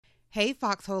Hey,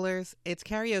 Foxholers, it's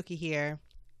Karaoke here.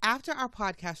 After our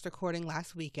podcast recording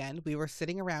last weekend, we were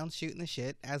sitting around shooting the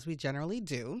shit, as we generally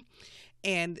do,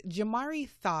 and Jamari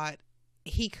thought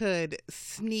he could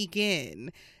sneak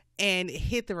in and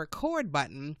hit the record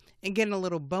button and get in a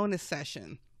little bonus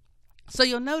session. So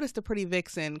you'll notice the pretty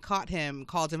vixen caught him,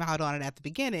 called him out on it at the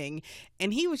beginning,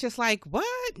 and he was just like,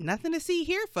 what? Nothing to see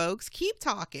here, folks. Keep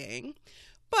talking.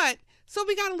 So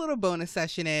we got a little bonus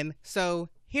session in, so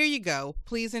here you go.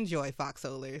 Please enjoy,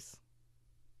 Foxholers.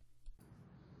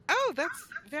 Oh, that's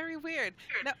very weird.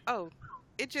 No,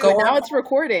 it just... But now it's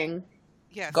recording.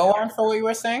 Yes. Go on for what you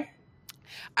were saying.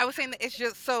 I was saying that it's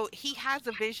just so he has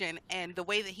a vision, and the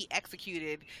way that he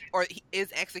executed or he is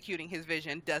executing his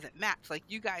vision doesn't match. Like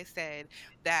you guys said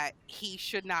that he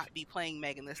should not be playing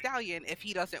Megan Thee Stallion if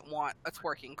he doesn't want a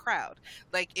twerking crowd.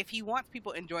 Like if he wants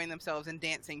people enjoying themselves and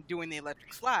dancing, doing the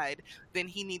electric slide, then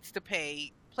he needs to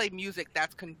play music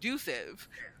that's conducive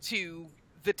to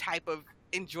the type of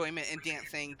enjoyment and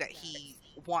dancing that he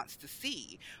wants to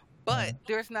see. But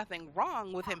there's nothing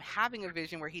wrong with him having a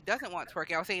vision where he doesn't want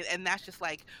twerking. I was saying, and that's just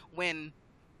like when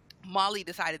Molly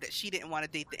decided that she didn't want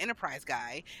to date the Enterprise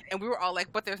guy, and we were all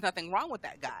like, "But there's nothing wrong with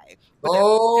that guy." But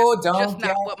don't get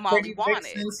not what Molly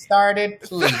wanted. Started,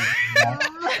 please.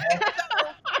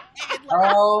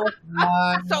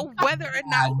 So whether or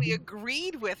not we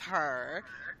agreed with her,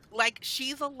 like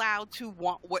she's allowed to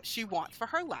want what she wants for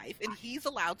her life, and he's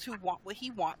allowed to want what he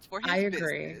wants for his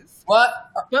agree. business. What?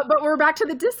 But we're back to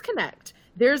the disconnect.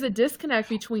 There's a disconnect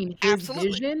between his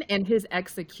vision and his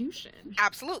execution.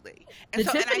 Absolutely. And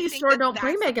the Tiffany store don't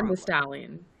play Megan Thee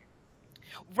Stallion.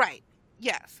 Right.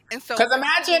 Yes. And so, because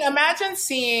imagine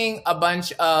seeing a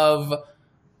bunch of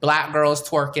black girls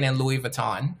twerking in Louis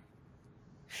Vuitton.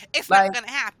 It's not going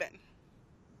to happen.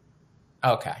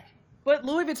 Okay. But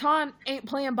Louis Vuitton ain't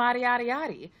playing Body Yaddy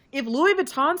Yaddy. If Louis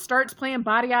Vuitton starts playing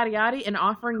Body Yaddy Yaddy and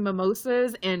offering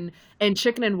mimosas and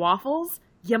chicken and waffles,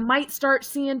 you might start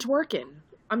seeing twerking.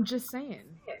 I'm just saying.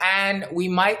 And we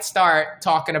might start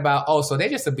talking about, so they're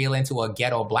just appealing to a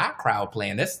ghetto black crowd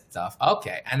playing this stuff.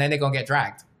 Okay. And then they're going to get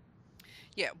dragged.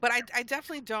 Yeah, but I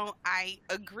definitely don't. I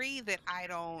agree that I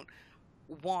don't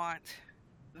want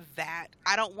that.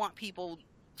 I don't want people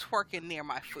twerking near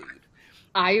my food.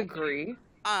 I agree.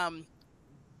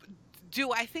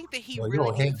 Do I think that he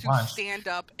really needs to stand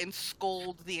up and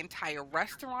scold the entire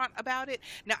restaurant about it?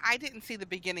 Now, I didn't see the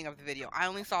beginning of the video. I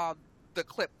only saw the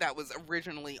clip that was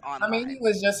originally online. I mean, he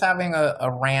was just having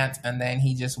a rant, and then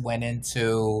he just went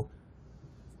into,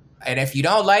 and if you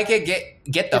don't like it,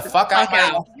 get the fuck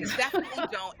out. You definitely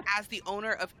don't, as the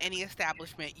owner of any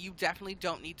establishment, you definitely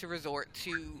don't need to resort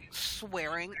to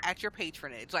swearing at your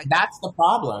patronage. Like that's the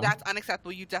problem. That's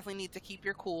unacceptable. You definitely need to keep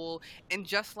your cool. And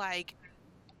just like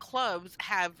clubs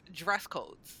have dress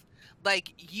codes,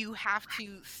 like you have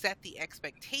to set the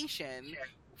expectation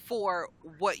for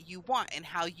what you want and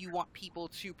how you want people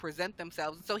to present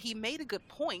themselves. So he made a good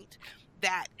point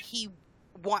that he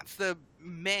wants the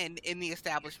men in the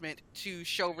establishment to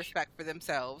show respect for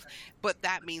themselves, but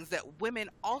that means that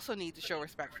women also need to show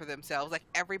respect for themselves. Like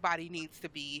everybody needs to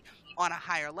be on a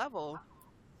higher level,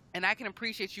 and I can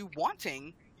appreciate you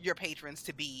wanting your patrons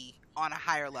to be on a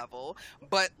higher level,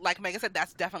 but like Megan said,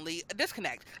 that's definitely a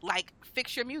disconnect. Like,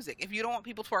 fix your music. If you don't want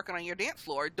people twerking on your dance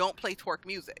floor, don't play twerk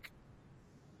music.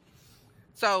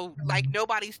 So, like,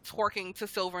 nobody's twerking to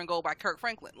Silver and Gold by Kirk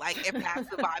Franklin. Like, if that's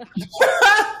the vibe you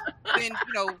want, then,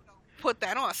 put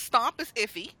that on. Stomp is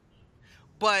iffy,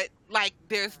 but, like,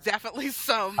 there's definitely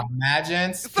some...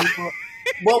 Imagine people...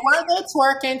 Well, were they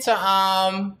twerking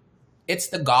to, It's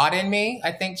the God in Me?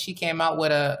 I think she came out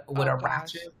with a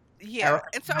ratchet. Yeah,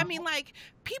 and so, I mean, like,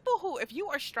 people who, if you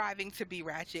are striving to be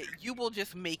ratchet, you will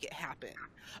just make it happen.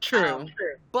 True.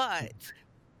 But...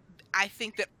 I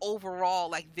think that overall,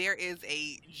 like, there is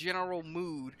a general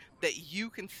mood that you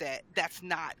can set that's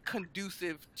not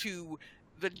conducive to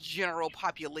the general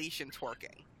population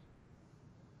twerking.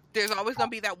 There's always going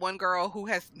to be that one girl who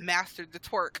has mastered the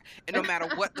twerk, and no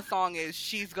matter what the song is,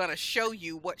 she's going to show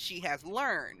you what she has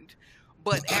learned,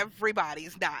 but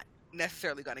everybody's not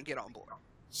necessarily going to get on board.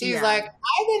 She's like,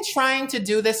 I've been trying to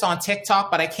do this on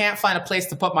TikTok, but I can't find a place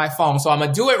to put my phone, so I'm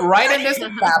going to do it right in this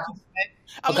establishment.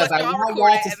 Because I want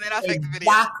y'all to see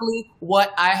exactly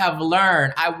what I have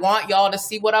learned. I want y'all to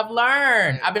see what I've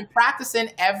learned. I've been practicing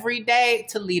every day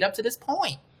to lead up to this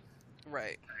point.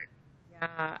 Right.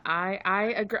 Yeah,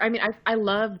 I agree. I mean, I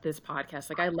love this podcast.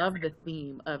 Like, I love the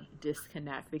theme of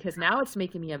disconnect because now it's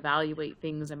making me evaluate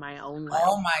things in my own life.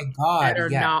 Oh my God. That are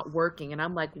not working. And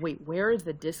I'm like, wait, where is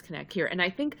the disconnect here? And I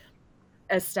think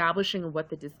establishing what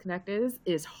the disconnect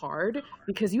is hard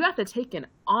because you have to take an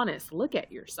honest look at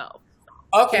yourself.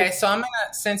 Okay, so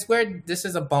since this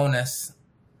is a bonus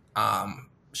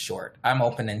short, I'm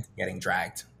open to getting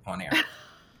dragged on air.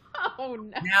 Oh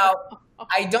no. Now,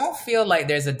 I don't feel like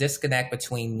there's a disconnect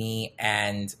between me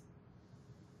and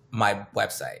my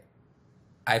website.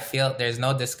 I feel there's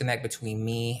no disconnect between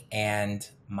me and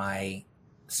my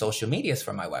social medias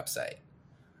for my website.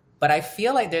 But I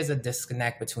feel like there's a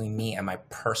disconnect between me and my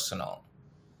personal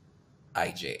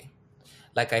IG.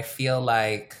 Like, I feel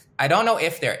like, I don't know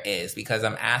if there is, because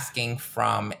I'm asking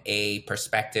from a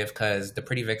perspective, because the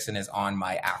Pretty Vixen is on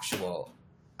my actual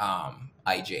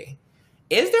IG.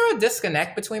 Is there a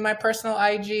disconnect between my personal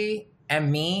IG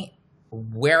and me,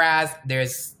 whereas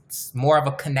there's more of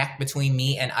a connect between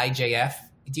me and IJF,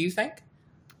 do you think?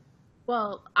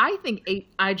 Well, I think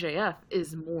IJF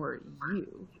is more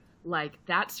you. Like,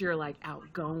 that's your, like,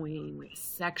 outgoing,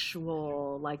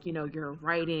 sexual, like, you know, you're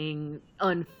writing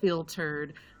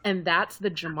unfiltered. And that's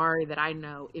the Jamari that I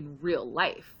know in real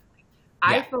life.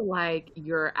 Yeah. I feel like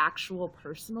your actual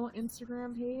personal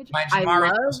Instagram page,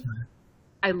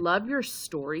 I love your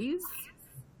stories.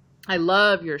 I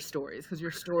love your stories because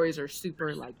your stories are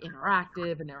super, like,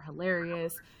 interactive and they're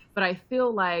hilarious. But I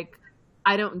feel like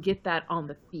I don't get that on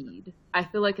the feed. I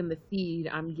feel like in the feed,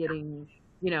 I'm getting,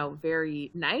 you know,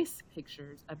 very nice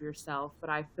pictures of yourself,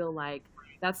 but I feel like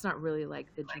that's not really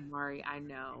like the Jamari I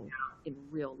know in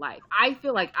real life. I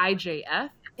feel like IJF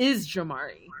is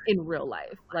Jamari in real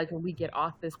life. Like, when we get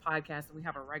off this podcast and we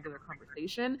have a regular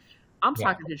conversation, I'm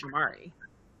talking to Jamari.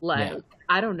 Like,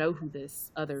 I don't know who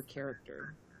this other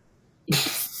character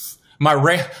is.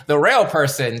 The real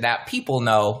person that people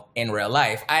know in real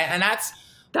life. And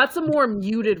that's a more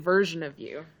muted version of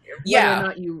you. Yeah. Whether or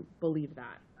not you believe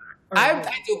that. I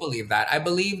do believe that. I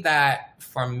believe that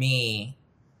for me,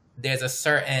 there's a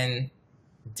certain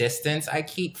distance I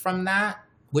keep from that,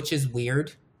 which is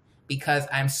weird because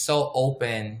I'm so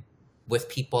open with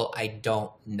people I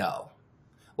don't know.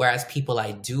 Whereas people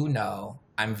I do know,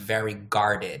 I'm very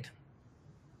guarded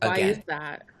again. Why is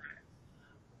that?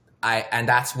 And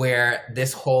that's where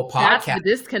this whole podcast... That's the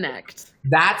disconnect.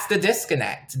 That's the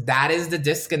disconnect. That is the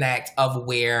disconnect of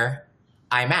where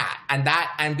I'm at.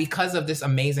 And because of this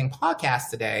amazing podcast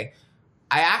today,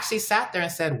 I actually sat there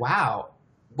and said, wow,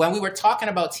 when we were talking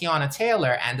about Tiana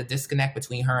Taylor and the disconnect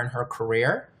between her and her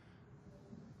career,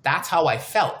 that's how I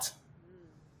felt.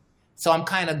 So I'm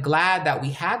kind of glad that we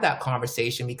had that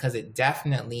conversation because it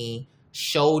definitely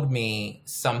showed me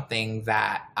something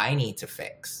that I need to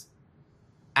fix.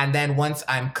 And then once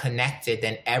I'm connected,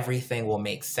 then everything will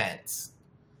make sense.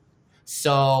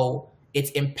 So it's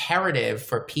imperative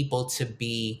for people to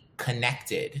be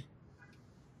connected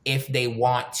if they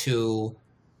want to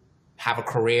have a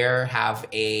career, have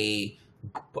a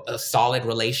solid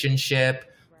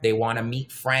relationship. They want to meet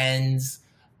friends.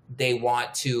 They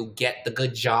want to get the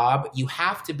good job. You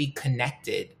have to be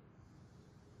connected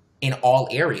in all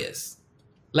areas.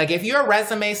 Like, if your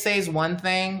resume says one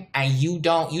thing and you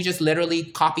just literally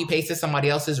copy pasted somebody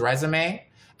else's resume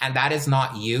and that is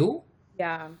not you.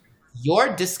 Yeah.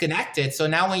 You're disconnected. So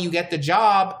now when you get the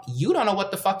job, you don't know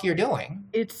what the fuck you're doing.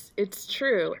 It's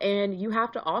true. And you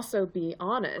have to also be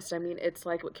honest. I mean, it's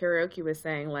like what Karaoke was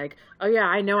saying, like, oh yeah,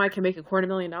 I know I can make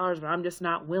 $250,000, but I'm just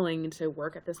not willing to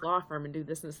work at this law firm and do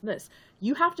this and this and this.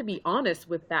 You have to be honest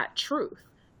with that truth,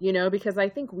 you know, because I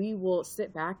think we will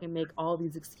sit back and make all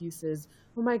these excuses.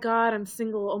 Oh my God, I'm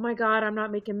single. Oh my God, I'm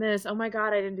not making this. Oh my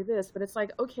God, I didn't do this. But it's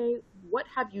like, okay, what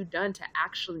have you done to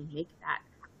actually make that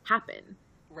happen?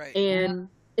 Right. And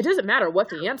it doesn't matter what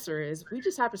the answer is. We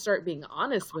just have to start being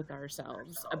honest with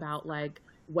ourselves about, like,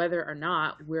 whether or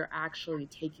not we're actually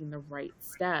taking the right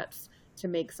steps to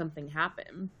make something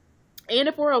happen. And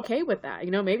if we're okay with that,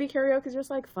 you know, maybe Karaoke is just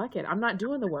like, fuck it, I'm not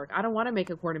doing the work. I don't want to make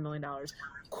 $250,000.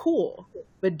 Cool.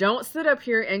 But don't sit up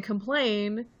here and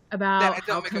complain about that I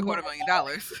don't make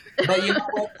 $250,000. But you know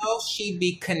what, though? She'd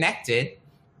be connected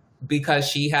because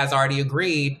she has already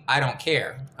agreed, I don't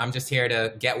care. I'm just here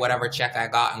to get whatever check I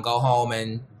got and go home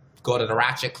and go to the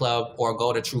Ratchet Club or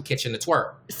go to True Kitchen to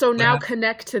twerk. So now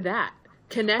connect to that.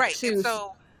 Connect to... And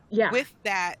so with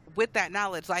that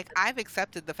knowledge, like, I've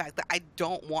accepted the fact that I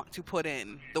don't want to put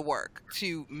in the work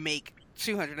to make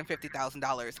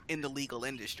 $250,000 in the legal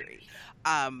industry.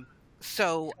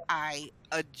 So I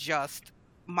adjust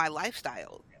my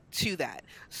lifestyle to that.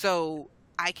 So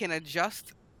I can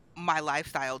adjust my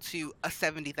lifestyle to a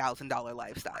 $70,000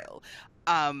 lifestyle.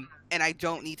 And I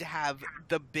don't need to have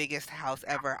the biggest house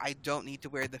ever. I don't need to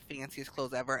wear the fanciest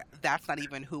clothes ever. That's not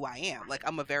even who I am. Like,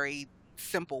 I'm a very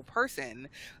simple person.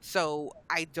 So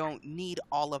I don't need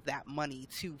all of that money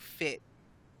to fit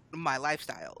my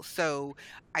lifestyle. So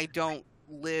I don't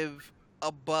live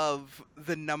above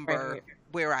the number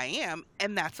where I am,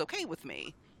 and that's okay with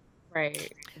me.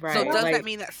 Right, So right. does that Like,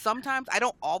 mean that sometimes I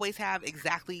don't always have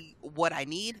exactly what I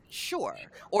need? Sure.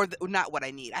 Or not what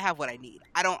I need. I have what I need.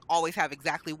 I don't always have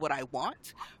exactly what I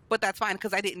want, but that's fine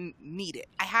because I didn't need it.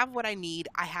 I have what I need.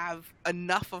 I have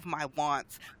enough of my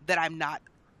wants that I'm not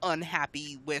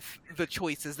unhappy with the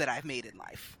choices that I've made in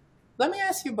life. Let me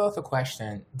ask you both a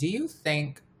question. Do you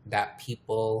think that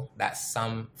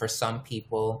for some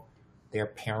people, their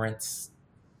parents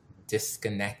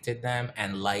disconnected them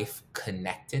and life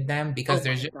connected them? Because oh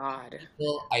there's my just God.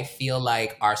 people I feel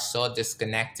like are so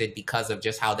disconnected because of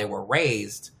just how they were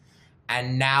raised.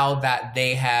 And now that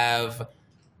they have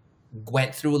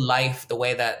went through life the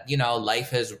way that, life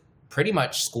has pretty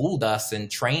much schooled us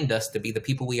and trained us to be the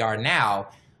people we are now,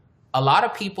 a lot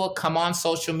of people come on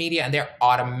social media and they're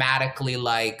automatically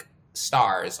like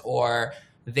stars, or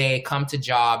they come to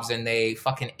jobs and they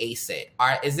fucking ace it.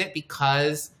 Is it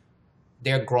because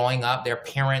they're growing up, their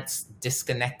parents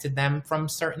disconnected them from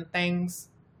certain things,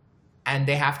 and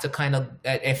they have to kind of,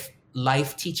 if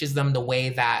life teaches them the way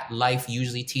that life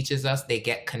usually teaches us, they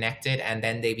get connected and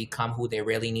then they become who they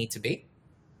really need to be?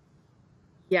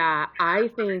 Yeah, I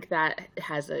think that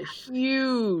has a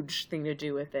huge thing to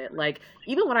do with it. Like,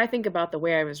 even when I think about the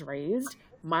way I was raised,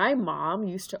 my mom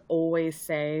used to always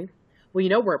say,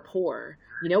 well, we're poor.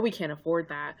 We can't afford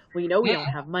that. Well, we don't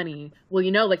have money. Well,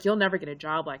 like, you'll never get a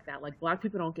job like that. Like, Black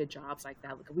people don't get jobs like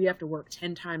that. Like, we have to work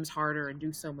 10 times harder and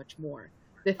do so much more.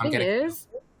 The I'm thing getting, is,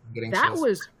 I'm getting that chills.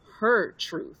 was her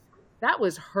truth. That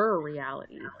was her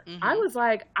reality. I Hmm. was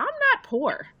like, I'm not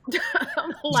poor.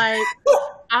 I'm like,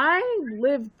 I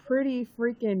live pretty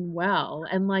freaking well.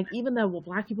 And like, even though, well,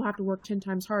 Black people have to work 10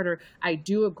 times harder, I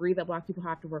do agree that Black people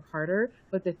have to work harder.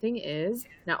 But the thing is,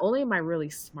 not only am I really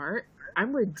smart,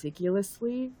 I'm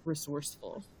ridiculously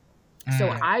resourceful. So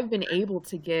Mm. I've been able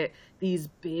to get these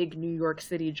big New York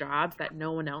City jobs that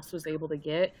no one else was able to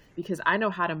get because I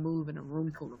know how to move in a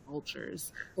room full of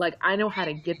vultures. Like, I know how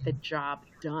to get the job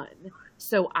done.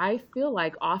 So I feel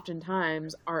like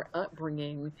oftentimes our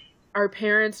upbringing, our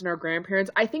parents and our grandparents,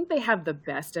 I think they have the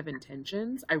best of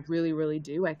intentions. I really, really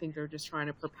do. I think they're just trying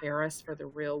to prepare us for the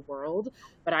real world.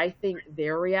 But I think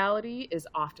their reality is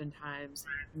oftentimes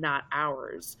not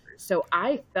ours. So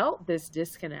I felt this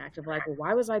disconnect of like, well,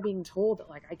 why was I being told that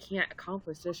like I can't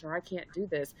accomplish this or I can't do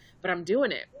this, but I'm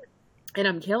doing it and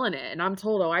I'm killing it. And I'm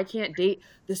told, oh, I can't date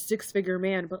the 6-figure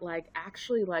man, but like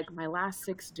actually like my last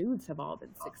 6 dudes have all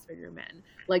been 6-figure men.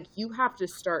 Like, you have to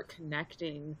start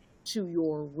connecting to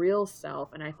your real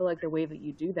self. And I feel like the way that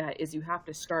you do that is you have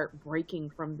to start breaking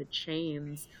from the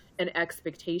chains and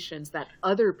expectations that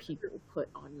other people put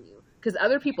on you. Because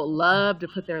other people love to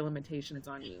put their limitations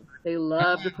on you. They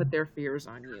love to put their fears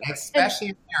on you. And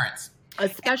Especially parents.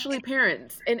 especially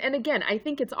parents. And again, I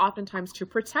think it's oftentimes to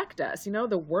protect us.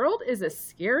 The world is a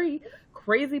scary,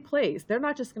 crazy place. They're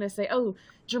not just going to say, oh,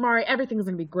 Jamari, everything's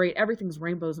going to be great. Everything's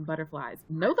rainbows and butterflies.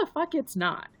 No, the fuck it's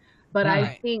not. But I Mm.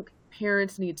 Right. think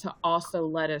parents need to also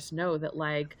let us know that,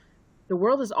 like, the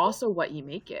world is also what you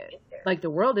make it. Like, the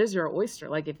world is your oyster.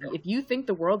 Like, if you think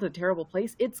the world's a terrible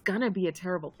place, it's going to be a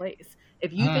terrible place.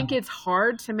 If you think Mm. it's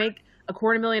hard to make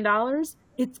 $250,000,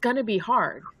 it's going to be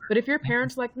hard. But if your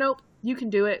parents are like, nope, you can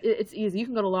do it. It's easy. You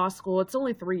can go to law school. It's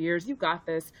only 3 years. You've got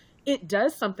this. It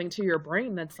does something to your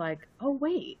brain that's like, oh,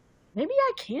 wait, maybe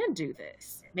I can do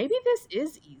this. Maybe this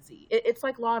is easy. It's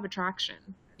like law of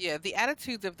attraction. Yeah, the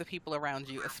attitudes of the people around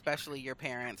you, especially your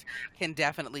parents, can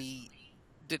definitely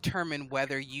determine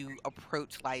whether you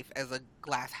approach life as a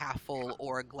glass half full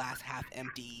or a glass half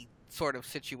empty sort of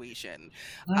situation.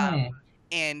 Mm. Um,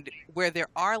 and where there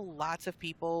are lots of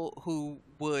people who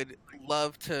would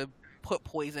love to put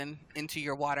poison into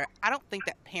your water, I don't think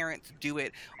that parents do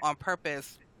it on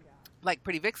purpose. Like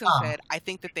Pretty Vixen Um, said, I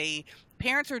think that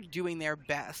parents are doing their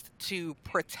best to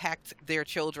protect their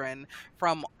children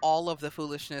from all of the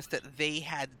foolishness that they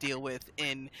had to deal with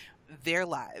in their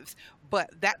lives. But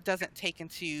that doesn't take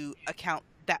into account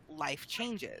that life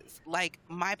changes. Like,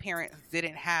 my parents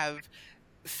didn't have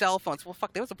cell phones. Well,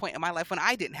 fuck, there was a point in my life when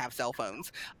I didn't have cell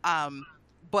phones.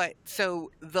 But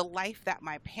so the life that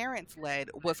my parents led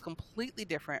was completely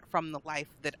different from the life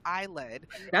that I led.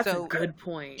 That's a So good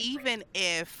point. even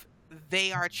if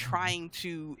they are trying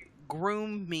to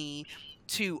groom me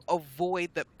to avoid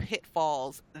the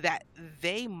pitfalls that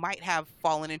they might have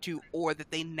fallen into or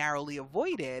that they narrowly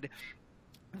avoided,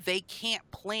 they can't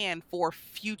plan for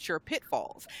future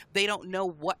pitfalls. They don't know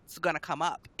what's going to come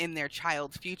up in their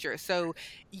child's future. So,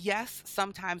 yes,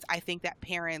 sometimes I think that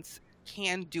parents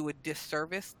can do a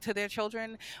disservice to their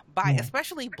children by, yeah.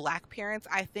 especially Black parents,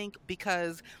 I think,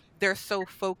 because they're so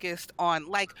focused on,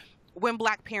 like, when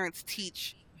Black parents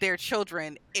teach their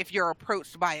children, if you're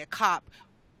approached by a cop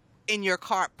in your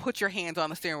car, put your hands on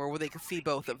the steering wheel where they can see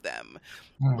both of them.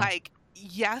 Like,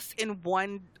 yes,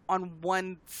 on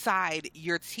one side,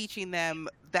 you're teaching them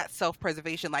that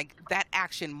self-preservation, like that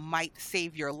action might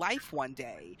save your life one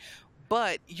day,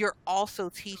 but you're also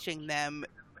teaching them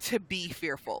to be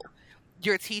fearful.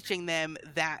 You're teaching them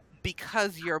that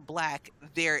because you're Black,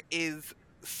 there is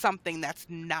something that's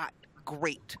not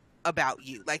great about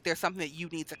you. Like, there's something that you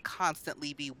need to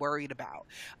constantly be worried about.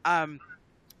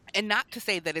 And not to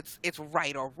say that it's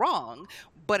right or wrong,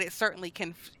 but it certainly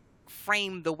can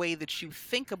frame the way that you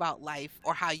think about life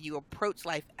or how you approach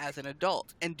life as an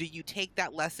adult. And do you take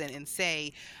that lesson and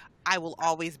say, I will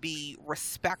always be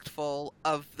respectful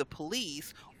of the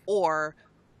police, or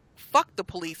fuck the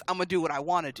police, I'm gonna do what I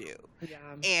want to do. Yeah.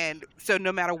 And so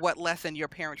no matter what lesson your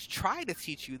parents try to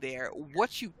teach you there,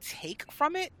 what you take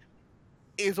from it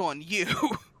is on you.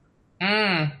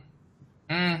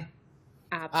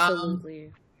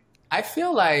 Absolutely. I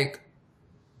feel like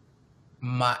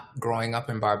growing up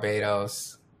in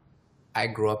Barbados, I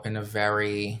grew up in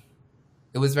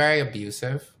it was very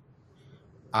abusive.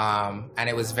 And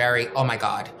it was very, oh my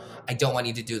God, I don't want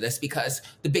you to do this because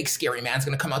the big scary man's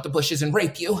going to come out the bushes and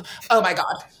rape you. Oh my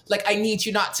God. Like, I need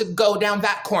you not to go down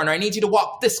that corner. I need you to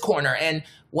walk this corner. And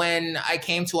when I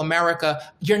came to America,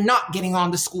 you're not getting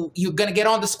on the school. You're going to get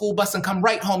on the school bus and come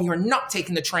right home. You're not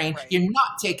taking the train. Right. You're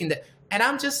not taking and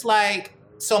I'm just like,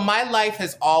 so my life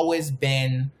has always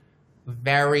been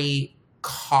very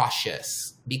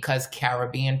cautious because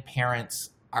Caribbean parents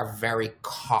are very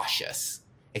cautious,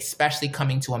 especially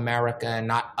coming to America and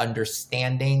not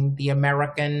understanding the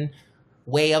American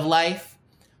way of life.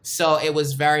 So it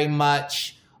was very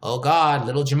much, oh God,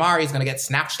 little Jamari is going to get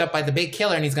snatched up by the big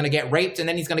killer and he's going to get raped and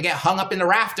then he's going to get hung up in the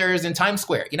rafters in Times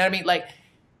Square. You know what I mean? Like,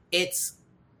 it's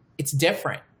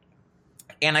different.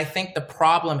 And I think the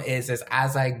problem is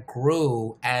as I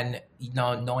grew and,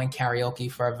 knowing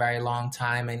karaoke for a very long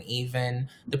time and even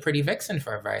the Pretty Vixen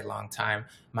for a very long time,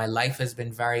 my life has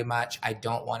been very much, I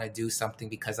don't want to do something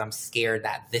because I'm scared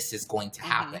that this is going to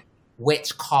happen,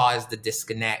 which caused the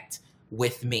disconnect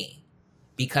with me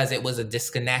because it was a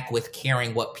disconnect with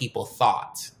caring what people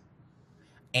thought.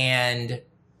 And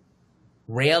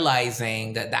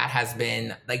realizing that has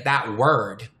been like that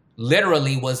word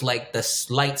literally was like the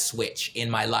light switch in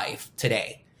my life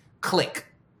today. Click.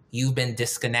 You've been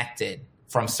disconnected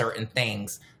from certain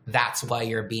things. That's why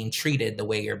you're being treated the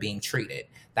way you're being treated.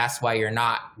 That's why you're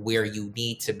not where you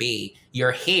need to be.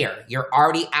 You're here. You're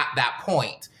already at that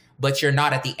point, but you're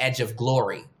not at the edge of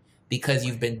glory because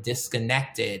you've been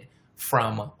disconnected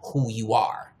from who you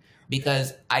are.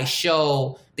 Because I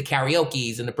show the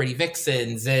karaokes and the Pretty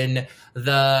Vixens and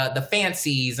the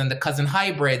Fancies and the Cousin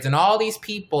Hybrids and all these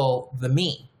people, the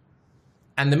me.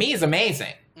 And the me is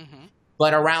amazing. Mm-hmm.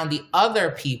 But around the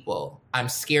other people, I'm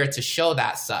scared to show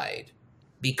that side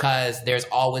because there's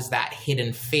always that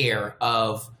hidden fear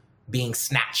of being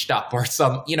snatched up or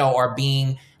or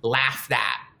being laughed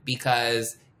at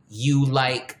because you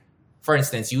like, for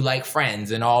instance, you like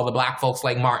Friends and all the Black folks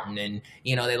like Martin and,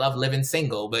 they love Living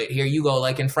Single, but here you go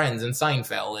liking Friends and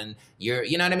Seinfeld and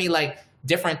you know what I mean? Like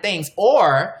different things.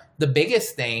 Or the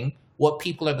biggest thing, what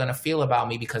people are going to feel about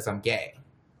me because I'm gay.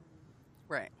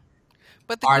 Right.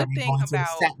 But the good thing about... to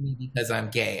accept me because I'm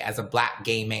gay as a Black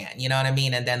gay man, you know what I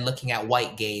mean? And then looking at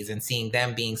white gays and seeing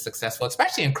them being successful,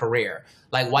 especially in career,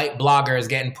 like white bloggers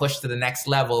getting pushed to the next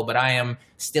level, but I am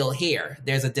still here.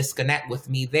 There's a disconnect with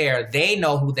me there. They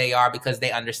know who they are because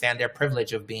they understand their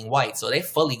privilege of being white. So they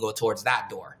fully go towards that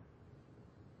door.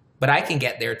 But I can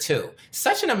get there too.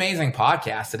 Such an amazing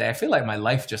podcast today. I feel like my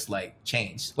life just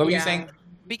changed. What were you saying?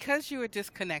 Because you were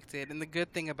disconnected, and the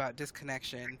good thing about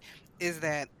disconnection is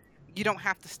that you don't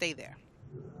have to stay there.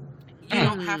 You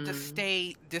don't have to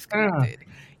stay disconnected.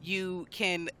 You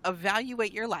can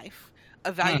evaluate your life,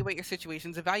 evaluate your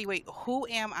situations, evaluate who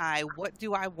am I, what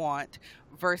do I want,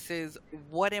 versus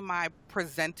what am I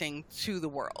presenting to the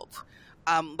world.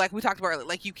 Like we talked about earlier,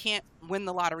 like you can't win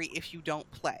the lottery if you don't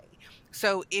play.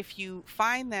 So if you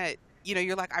find that,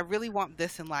 you're like, I really want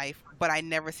this in life, but I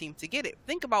never seem to get it.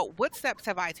 Think about what steps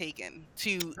have I taken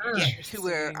to get to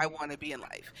where I want to be in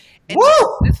life. And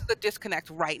this is a disconnect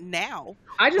right now.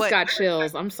 I just got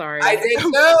chills. I'm sorry. I did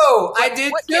too.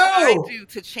 What can I do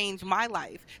to change my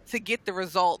life to get the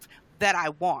result that I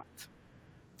want?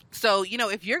 So,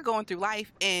 if you're going through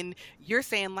life and you're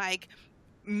saying like,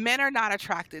 men are not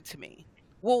attracted to me.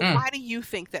 Well, why do you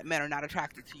think that men are not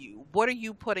attracted to you? What are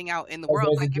you putting out in the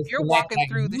world? Like if you're walking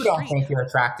through the street, you don't think you're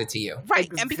attracted to you,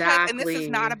 right? Exactly. And this is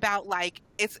not about like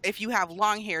it's if you have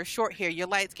long hair, short hair, you're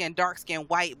light skin, dark skin,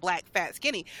 white, black, fat,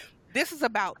 skinny. This is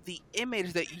about the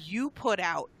image that you put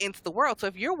out into the world. So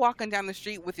if you're walking down the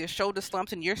street with your shoulder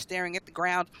slumps and you're staring at the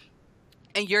ground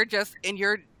and you're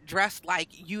dressed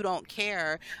like you don't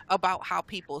care about how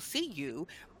people see you,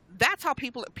 that's how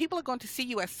people are going to see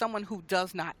you as someone who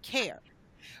does not care.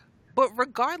 But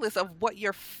regardless of what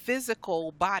your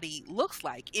physical body looks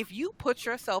like, if you put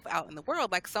yourself out in the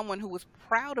world like someone who is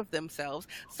proud of themselves,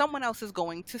 someone else is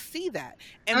going to see that.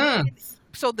 And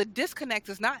so the disconnect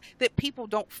is not that people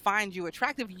don't find you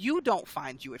attractive. You don't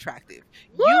find you attractive.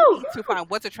 Woo! You need to find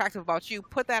what's attractive about you,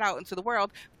 put that out into the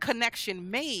world, connection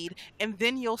made, and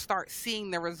then you'll start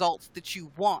seeing the results that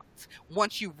you want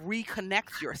once you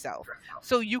reconnect yourself.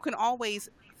 So you can always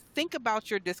think about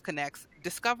your disconnects,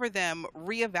 discover them,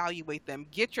 reevaluate them,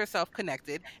 get yourself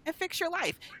connected, and fix your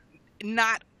life.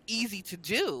 Not easy to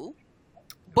do,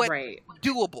 but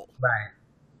doable. Right.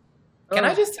 Can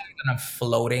I just tell you that I'm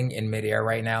floating in midair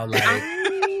right now? Like,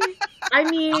 I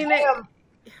mean,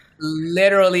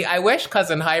 literally, I wish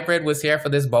Cousin Hybrid was here for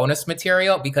this bonus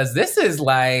material, because this is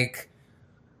like,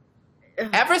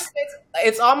 ever since,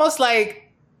 it's almost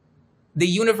like the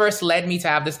universe led me to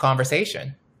have this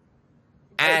conversation.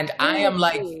 And I am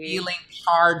like feeling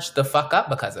charged the fuck up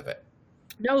because of it.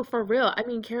 No, for real. I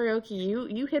mean, karaoke,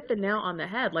 you hit the nail on the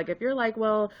head. Like, if you're like,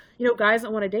 well, guys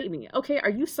don't want to date me. Okay,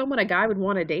 are you someone a guy would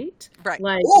want to date? Right.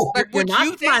 Like, you're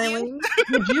not smiling.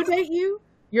 Would you date you?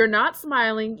 You're not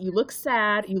smiling. You look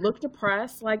sad. You look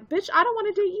depressed. Like, bitch, I don't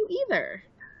want to date you either.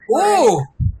 Ooh.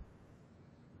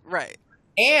 Right.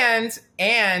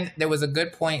 And there was a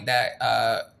good point that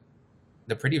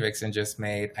the Pretty Vixen just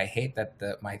made. I hate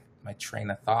that my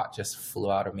train of thought just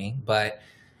flew out of me, but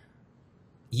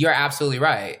you're absolutely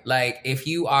right. Like, if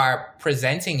you are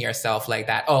presenting yourself like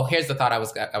that, here's the thought I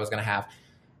was going to have.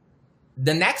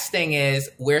 The next thing is,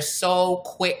 we're so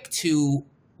quick to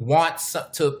want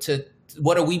to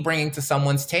what are we bringing to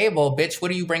someone's table? Bitch, what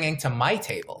are you bringing to my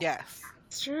table? Yes.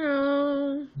 It's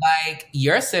true. Like,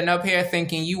 you're sitting up here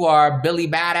thinking you are Billy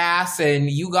Badass and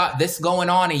you got this going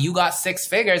on and you got 6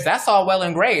 figures. That's all well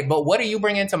and great. But what are you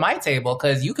bringing to my table?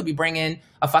 Because you could be bringing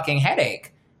a fucking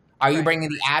headache. Are you bringing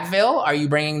the Advil? Are you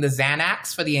bringing the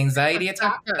Xanax for the anxiety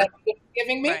attack that you're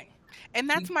giving me? Right. And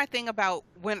that's my thing about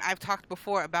when I've talked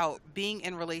before about being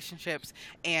in relationships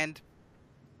and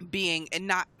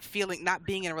not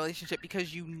being in a relationship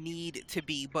because you need to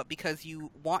be, but because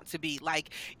you want to be. Like,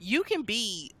 you can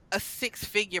be a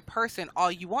 6-figure person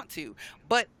all you want to,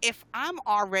 but if I'm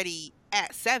already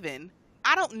at 7,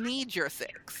 I don't need your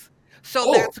 6.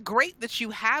 So that's great that you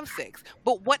have 6,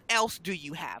 but what else do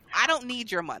you have? I don't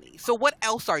need your money. So what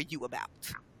else are you about?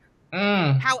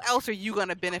 How else are you going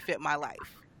to benefit my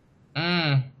life?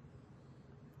 And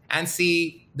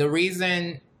see, the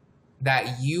reason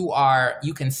that you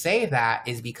can say that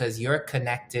is because you're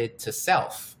connected to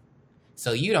self.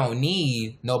 So you don't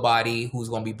need nobody who's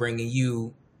going to be bringing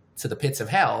you to the pits of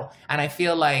hell. And I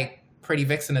feel like Pretty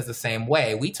Vixen is the same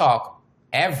way. We talk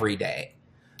every day.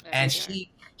 And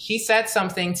she said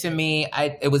something to me,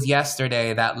 it was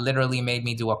yesterday, that literally made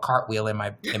me do a cartwheel in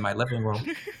my living room.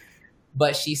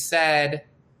 But she said,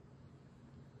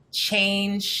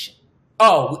 change.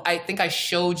 I think I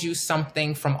showed you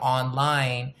something from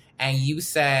online, and you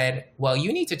said, well,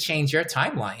 you need to change your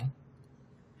timeline.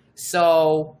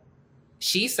 So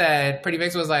she said, Pretty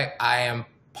Vixen was like, I am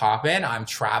popping, I'm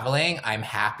traveling, I'm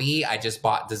happy, I just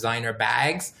bought designer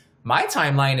bags. My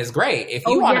timeline is great. If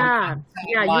you want to,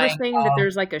 you were saying that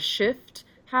there's like a shift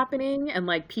happening, and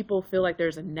like people feel like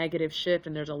there's a negative shift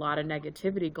and there's a lot of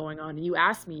negativity going on. And you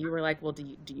asked me, you were like, well, do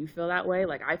you feel that way?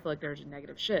 Like, I feel like there's a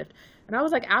negative shift. And I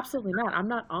was like, absolutely not. I'm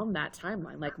not on that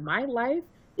timeline. Like, my life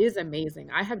is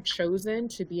amazing. I have chosen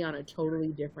to be on a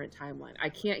totally different timeline. I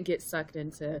can't get sucked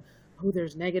into,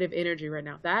 there's negative energy right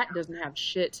now. That doesn't have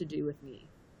shit to do with me.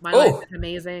 My life is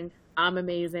amazing. I'm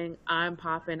amazing. I'm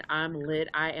popping. I'm lit.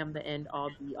 I am the end all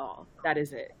be all. That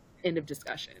is it. End of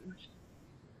discussion.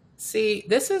 See,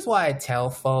 this is why I tell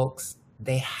folks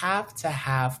they have to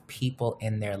have people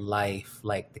in their life,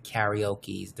 like the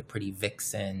karaokes, the Pretty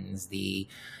Vixens, the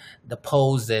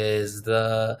poses,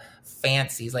 the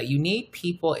fancies. Like, you need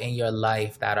people in your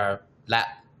life that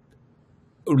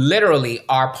literally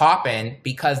are popping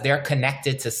because they're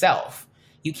connected to self.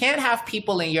 You can't have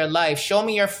people in your life, show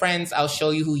me your friends, I'll show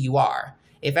you who you are.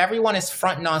 If everyone is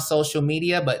fronting on social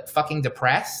media but fucking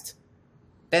depressed,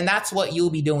 then that's what you'll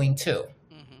be doing too.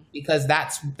 Because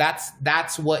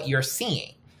that's what you're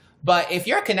seeing. But if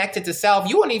you're connected to self,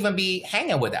 you won't even be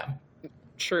hanging with them.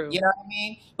 True. You know what I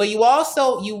mean? But you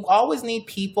always need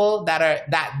people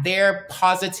that their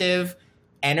positive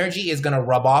energy is going to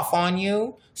rub off on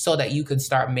you so that you can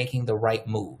start making the right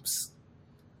moves.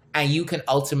 and you can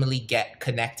ultimately get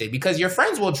connected, because your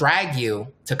friends will drag you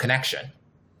to connection.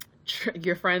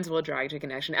 Your friends will drag to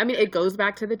connection. I mean, it goes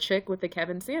back to the chick with the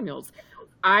Kevin Samuels.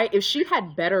 If she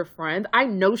had better friends, I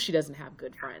know she doesn't have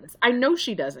good friends. I know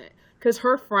she doesn't, because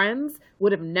her friends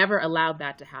would have never allowed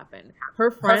that to happen.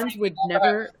 Her friends would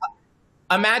never.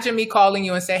 Imagine me calling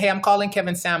you and say, "Hey, I'm calling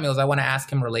Kevin Samuels. I want to ask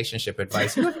him relationship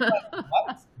advice." What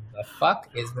the fuck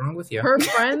is wrong with you? Her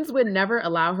friends would never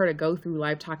allow her to go through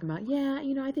life talking about, yeah,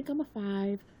 I think I'm a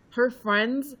 5.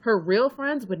 Her real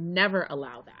friends would never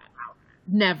allow that.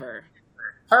 Never.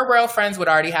 Her real friends would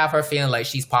already have her feeling like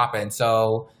she's popping.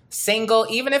 So single,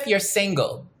 even if you're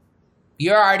single,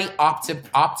 you're already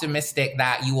optimistic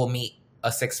that you will meet a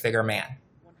 6-figure man.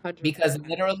 100%. Because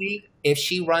literally, if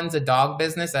she runs a dog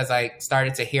business, as I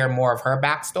started to hear more of her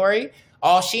backstory,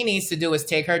 all she needs to do is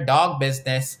take her dog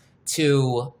business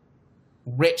to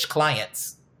rich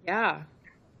clients. Yeah.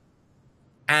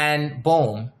 And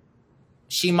boom.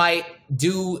 She might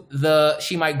groom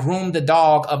the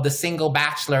dog of the single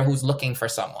bachelor who's looking for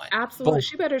someone. Absolutely. Boom.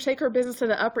 She better take her business to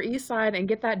the Upper East Side and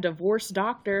get that divorced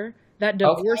doctor, that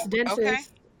divorced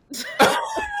dentist. Okay.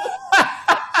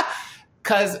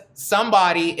 Because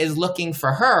somebody is looking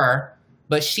for her,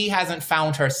 but she hasn't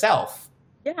found herself.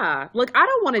 Yeah. Look, I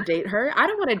don't want to date her. I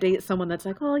don't want to date someone that's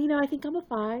like, oh, I think I'm a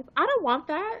 5. I don't want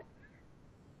that.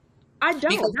 I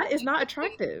don't. Because that is not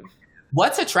attractive.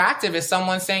 What's attractive is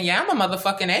someone saying, yeah, I'm a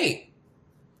motherfucking 8.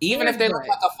 Even if they look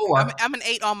like a 4. I'm an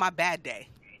 8 on my bad day.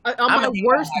 On my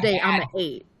worst day, I'm an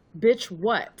 8. Bitch,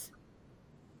 what?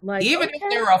 Like, even if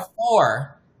they're a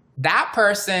 4, that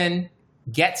person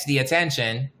gets the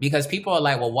attention, because people are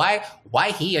like, well,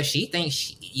 why he or she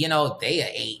thinks they a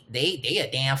 8, they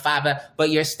a damn 5, but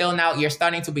you're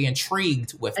starting to be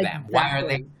intrigued with them.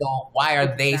 Exactly. Why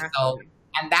are they so,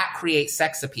 and that creates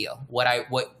sex appeal.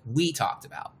 What we talked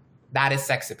about, that is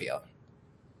sex appeal.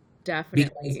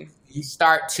 Definitely. Because you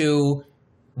start to,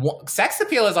 sex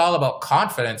appeal is all about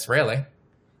confidence, really.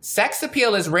 Sex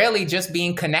appeal is really just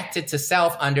being connected to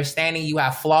self, understanding you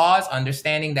have flaws,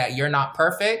 understanding that you're not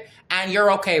perfect, and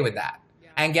you're okay with that. Yeah.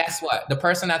 And guess what? The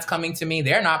person that's coming to me,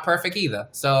 they're not perfect either.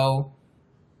 So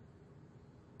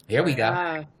here we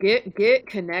go. Get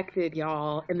connected,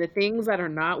 y'all. And the things that are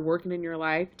not working in your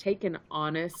life, take an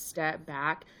honest step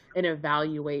back and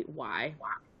evaluate why.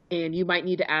 And you might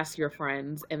need to ask your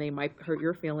friends, and they might hurt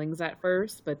your feelings at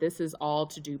first, but this is all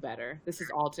to do better. This is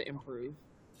all to improve.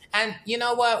 And you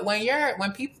know what?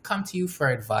 When people come to you for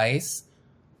advice,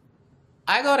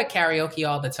 I go to karaoke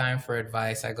all the time for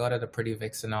advice. I go to the Pretty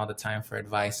Vixen all the time for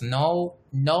advice. No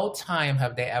time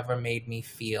have they ever made me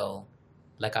feel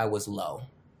like I was low,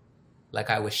 like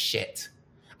I was shit.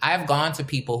 I've gone to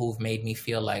people who've made me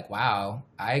feel like, wow,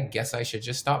 I guess I should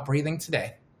just stop breathing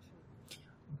today.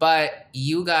 But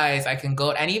you guys, I can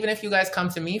go, and even if you guys come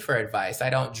to me for advice, I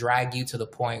don't drag you to the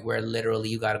point where literally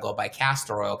you got to go buy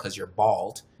castor oil because you're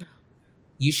bald.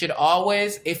 You should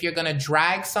always, if you're going to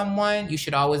drag someone, you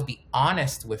should always be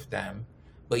honest with them,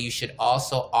 but you should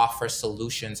also offer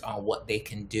solutions on what they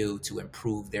can do to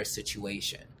improve their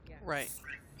situation. Yes. Right.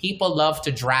 People love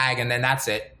to drag, and then that's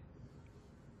it.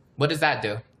 What does that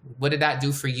do? What did that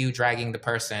do for you, dragging the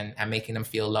person and making them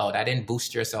feel low? That didn't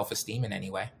boost your self-esteem in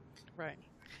any way. Right.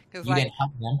 You didn't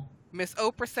help them. Miss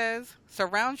Oprah says,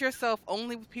 surround yourself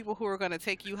only with people who are going to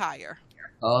take you higher.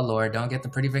 Oh, Lord, don't get the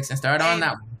Pretty Vixen started on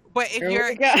that one. But if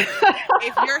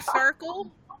your circle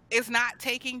is not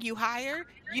taking you higher,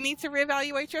 you need to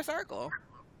reevaluate your circle.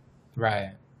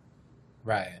 Right.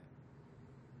 So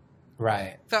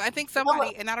I think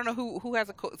somebody, and I don't know who has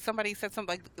somebody said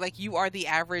something like you are the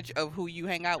average of who you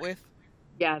hang out with.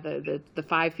 Yeah, the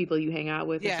 5 people you hang out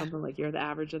with, or something, like you're the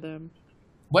average of them.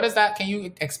 What is that? Can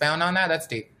you expound on that? That's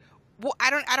deep. Well, I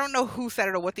don't know who said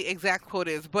it or what the exact quote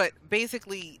is, but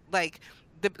basically, like,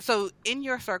 so in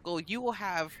your circle, you will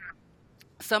have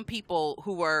some people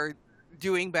who are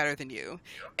doing better than you,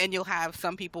 and you'll have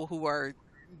some people who are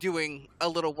doing a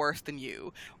little worse than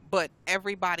you, but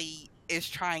everybody is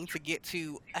trying to get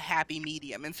to a happy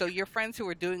medium. And so your friends who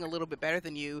are doing a little bit better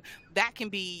than you, that can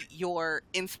be your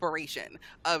inspiration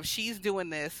of, she's doing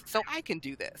this, so I can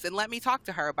do this. And let me talk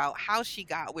to her about how she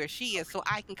got where she is so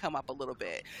I can come up a little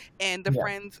bit. And the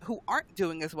friends who aren't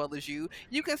doing as well as you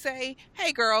can say,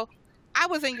 hey girl, I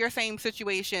was in your same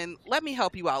situation. Let me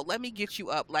help you out. Let me get you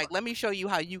up. Like, let me show you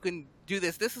how you can do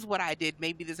this. This is what I did.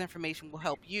 Maybe this information will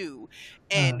help you.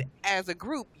 And as a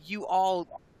group, you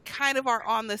all kind of are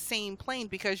on the same plane,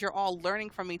 because you're all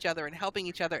learning from each other and helping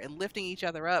each other and lifting each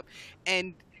other up.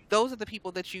 And those are the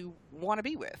people that you want to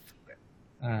be with.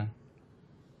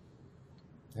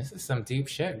 This is some deep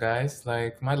shit, guys.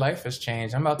 Like, my life has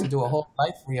changed. I'm about to do a whole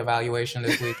life reevaluation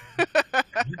this week.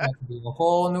 You have to be a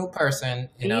whole new person,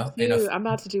 Me too. I'm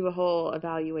about to do a whole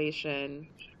evaluation.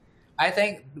 I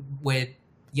think with,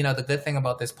 the good thing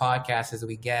about this podcast is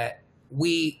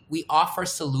we offer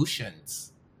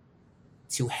solutions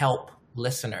to help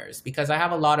listeners, because I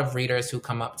have a lot of readers who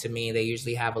come up to me. They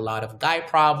usually have a lot of guy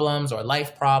problems or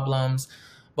life problems.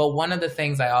 But one of the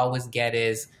things I always get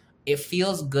is, it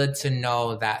feels good to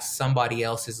know that somebody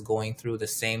else is going through the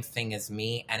same thing as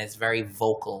me and is very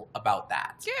vocal about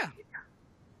that. Yeah.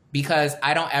 Because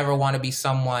I don't ever want to be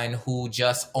someone who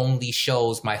just only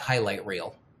shows my highlight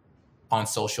reel on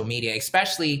social media,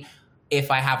 especially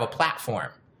if I have a platform.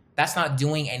 That's not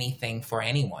doing anything for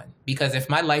anyone. Because if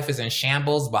my life is in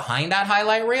shambles behind that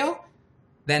highlight reel,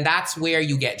 then that's where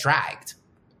you get dragged.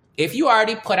 If you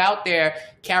already put out there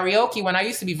karaoke, when I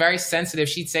used to be very sensitive,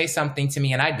 she'd say something to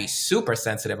me and I'd be super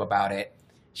sensitive about it.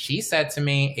 She said to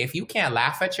me, if you can't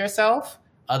laugh at yourself,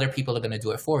 other people are going to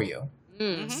do it for you.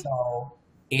 Mm-hmm. So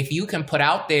if you can put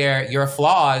out there your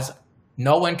flaws,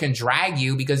 no one can drag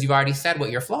you because you've already said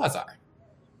what your flaws are.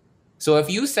 So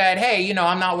if you said, hey,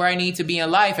 I'm not where I need to be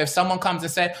in life. If someone comes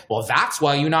and said, well, that's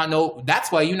why you're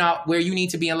not where you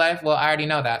need to be in life. Well, I already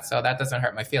know that. So that doesn't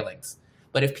hurt my feelings.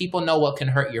 But if people know what can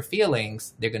hurt your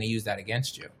feelings, they're going to use that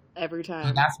against you. Every time.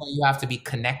 And that's why you have to be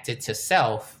connected to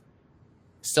self,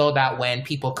 so that when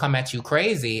people come at you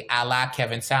crazy, a la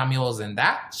Kevin Samuels and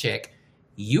that chick,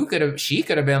 she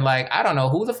could have been like, I don't know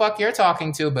who the fuck you're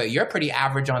talking to, but you're pretty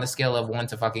average on a scale of 1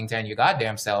 to fucking 10, your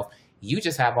goddamn self. You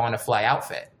just have on a fly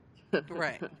outfit.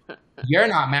 Right. You're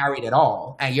not married at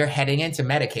all, and you're heading into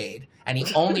Medicaid. And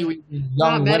the only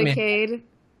reason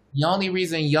the only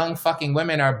reason young fucking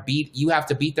women you have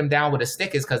to beat them down with a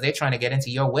stick is because they're trying to get into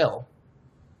your will.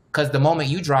 Because the moment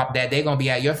you drop dead, they're going to be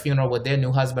at your funeral with their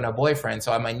new husband or boyfriend.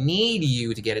 So I'm going to need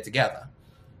you to get it together.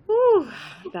 Whew,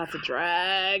 that's a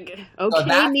drag. Okay,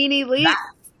 so Nene Lee.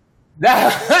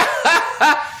 That's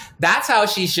how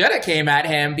she should have came at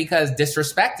him, because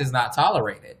disrespect is not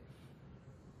tolerated.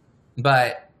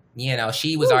 But,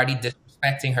 she was already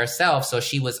disrespecting herself, so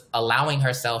she was allowing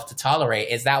herself to tolerate.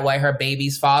 Is that why her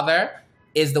baby's father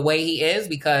is the way he is?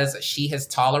 Because she has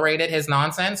tolerated his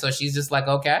nonsense, so she's just like,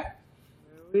 okay.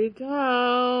 Here we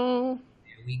go.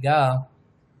 Here we go.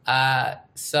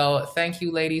 So thank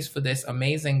you, ladies, for this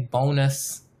amazing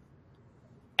bonus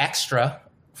extra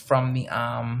from the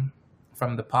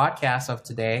podcast of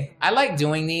today. I like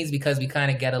doing these because we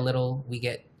kind of get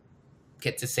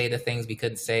get to say the things we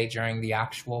couldn't say during the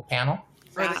actual panel.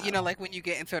 Or, like when you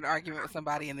get into an argument with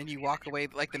somebody and then you walk away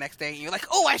like the next day and you're like,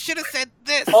 oh, I should have said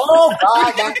this. Oh,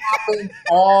 God, that happens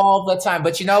all the time.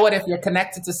 But you know what? If you're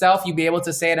connected to self, you'll be able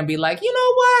to say it and be like, you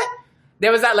know what?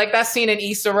 There was that scene in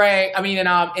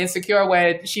in Insecure,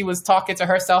 where she was talking to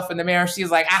herself in the mirror. She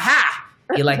was like, aha!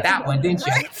 You like that one, didn't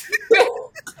you?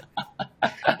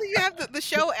 You have the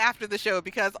show after the show,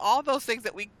 because all those things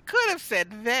that we could have said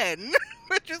then,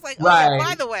 we're just like, oh,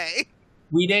 by the way.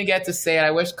 We didn't get to say it.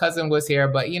 I wish Cousin was here,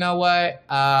 but you know what?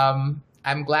 I'm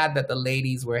glad that the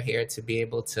ladies were here to be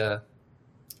able to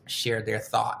share their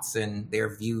thoughts and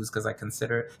their views, because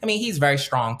he's very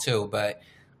strong too, but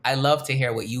I love to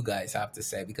hear what you guys have to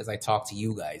say, because I talk to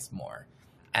you guys more.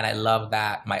 And I love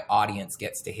that my audience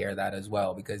gets to hear that as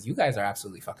well, because you guys are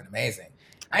absolutely fucking amazing.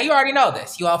 And you already know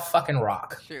this. You all fucking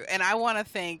rock. True. And I want to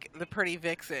thank the Pretty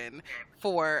Vixen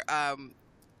for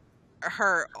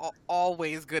her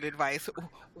always good advice.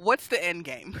 What's the end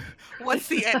game? What's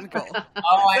the end goal?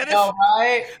 Oh, I know,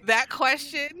 right? That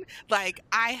question,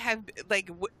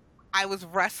 I was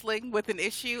wrestling with an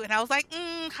issue and I was like,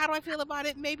 how do I feel about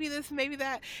it? Maybe this, maybe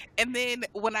that. And then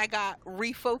when I got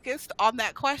refocused on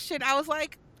that question, I was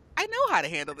like, I know how to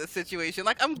handle this situation.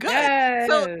 Like, I'm good. Yes.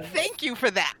 So thank you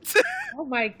for that. Oh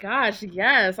my gosh.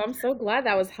 Yes. I'm so glad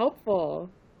that was helpful.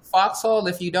 Foxhole,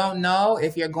 if you don't know,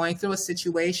 if you're going through a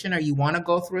situation or you want to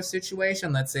go through a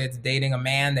situation, let's say it's dating a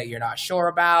man that you're not sure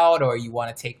about, or you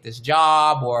want to take this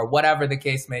job, or whatever the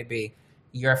case may be,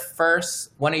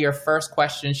 one of your first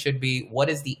questions should be, what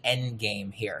is the end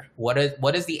game here? What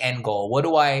is the end goal? What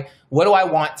do I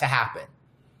want to happen?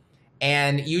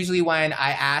 And usually when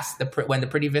I ask when the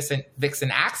Pretty Vixen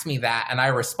asks me that and I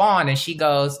respond and she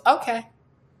goes, okay,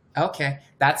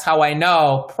 that's how I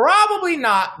know probably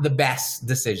not the best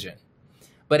decision.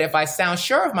 But if I sound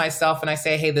sure of myself and I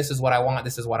say, hey, this is what I want,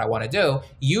 this is what I want to do,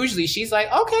 usually she's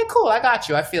like, okay, cool, I got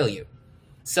you, I feel you.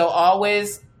 So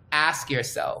always ask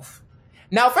yourself.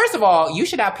 Now, first of all, you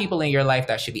should have people in your life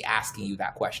that should be asking you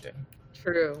that question.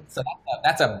 True. So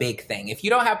that's a big thing. If you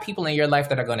don't have people in your life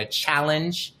that are going to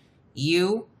challenge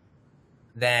you,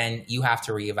 then you have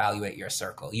to reevaluate your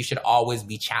circle. You should always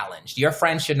be challenged. Your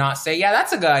friends should not say, yeah,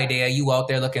 that's a good idea. You out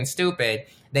there looking stupid.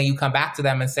 Then you come back to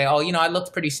them and say, oh, I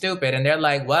looked pretty stupid. And they're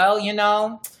like, well, you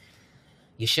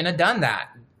shouldn't have done that.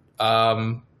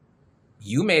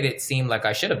 You made it seem like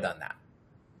I should have done that.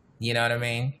 You know what I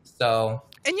mean? So.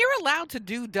 And you're allowed to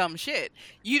do dumb shit.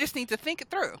 You just need to think it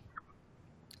through.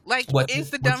 Like, is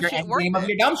the dumb shit worth it? Of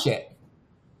your dumb shit?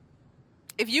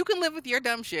 If you can live with your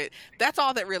dumb shit, that's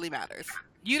all that really matters.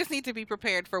 You just need to be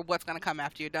prepared for what's going to come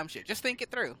after your dumb shit. Just think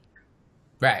it through.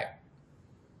 Right.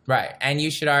 And you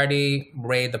should already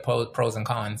weigh the pros and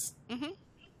cons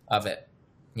of it,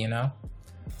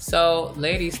 So,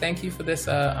 ladies, thank you for this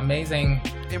amazing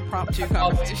impromptu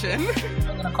conversation. I'm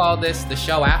going to call this the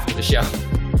show after the show.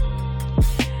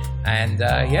 And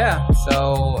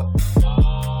so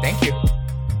thank you.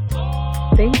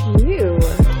 Thank you.